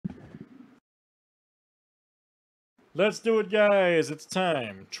Let's do it, guys. It's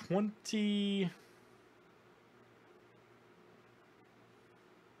time. 2019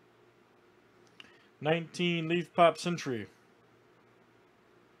 Leaf Pop Century.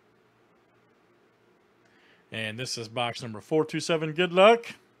 And this is box number 427. Good luck.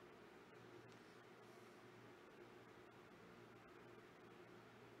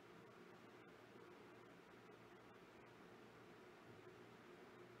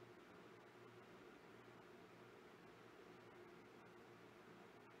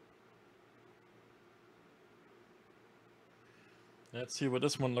 Let's see what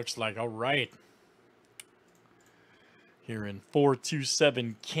this one looks like. All right. Here in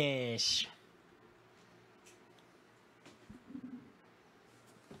 427 cash.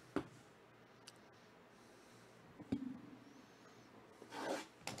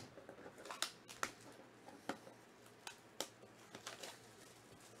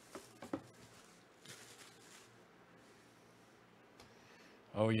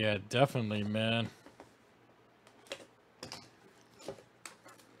 Oh, yeah, definitely, man.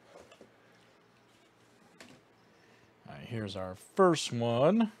 All right, here's our first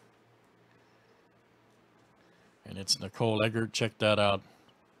one. And it's Nicole Eggert. Check that out.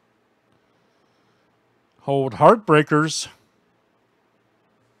 Hold Heartbreakers.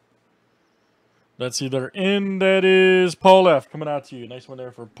 Let's see, they're in. That is Paul F. coming out to you. Nice one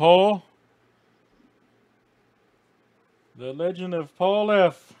there for Paul. The Legend of Paul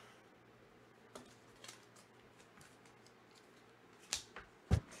F.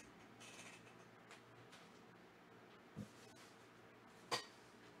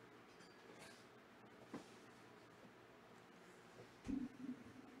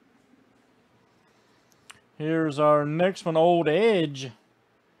 Here's our next one, Old Edge.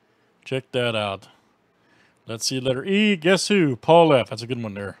 Check that out. Let's see, letter E. Guess who? Paul F. That's a good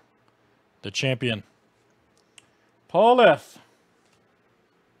one there. The champion. Paul F.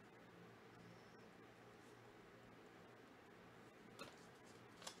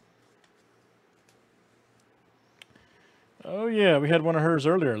 Oh, yeah, we had one of hers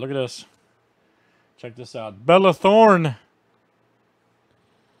earlier. Look at this. Check this out. Bella Thorne.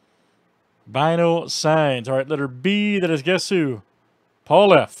 Vinyl signs. All right, letter B. That is guess who?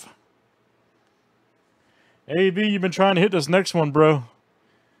 Paul F. AB, you've been trying to hit this next one, bro.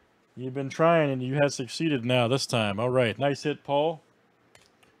 You've been trying, and you have succeeded now this time. All right, nice hit, Paul,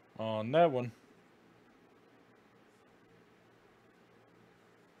 on that one.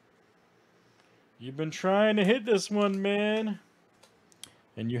 You've been trying to hit this one, man,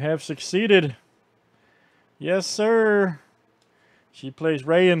 and you have succeeded. Yes, sir. She plays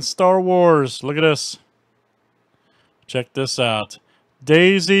Rey in Star Wars. Look at this. Check this out.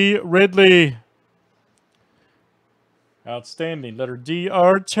 Daisy Ridley. Outstanding. Letter D,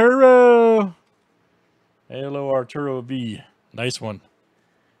 Arturo. Hello, Arturo V. Nice one.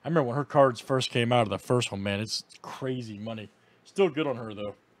 I remember when her cards first came out of the first one, man. It's crazy money. Still good on her,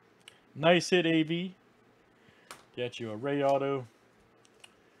 though. Nice hit, AV. Get you a Ray Auto.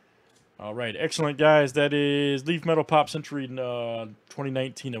 All right. Excellent, guys. That is Leaf Metal Pop Century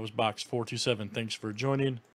 2019. That was box 427. Thanks for joining.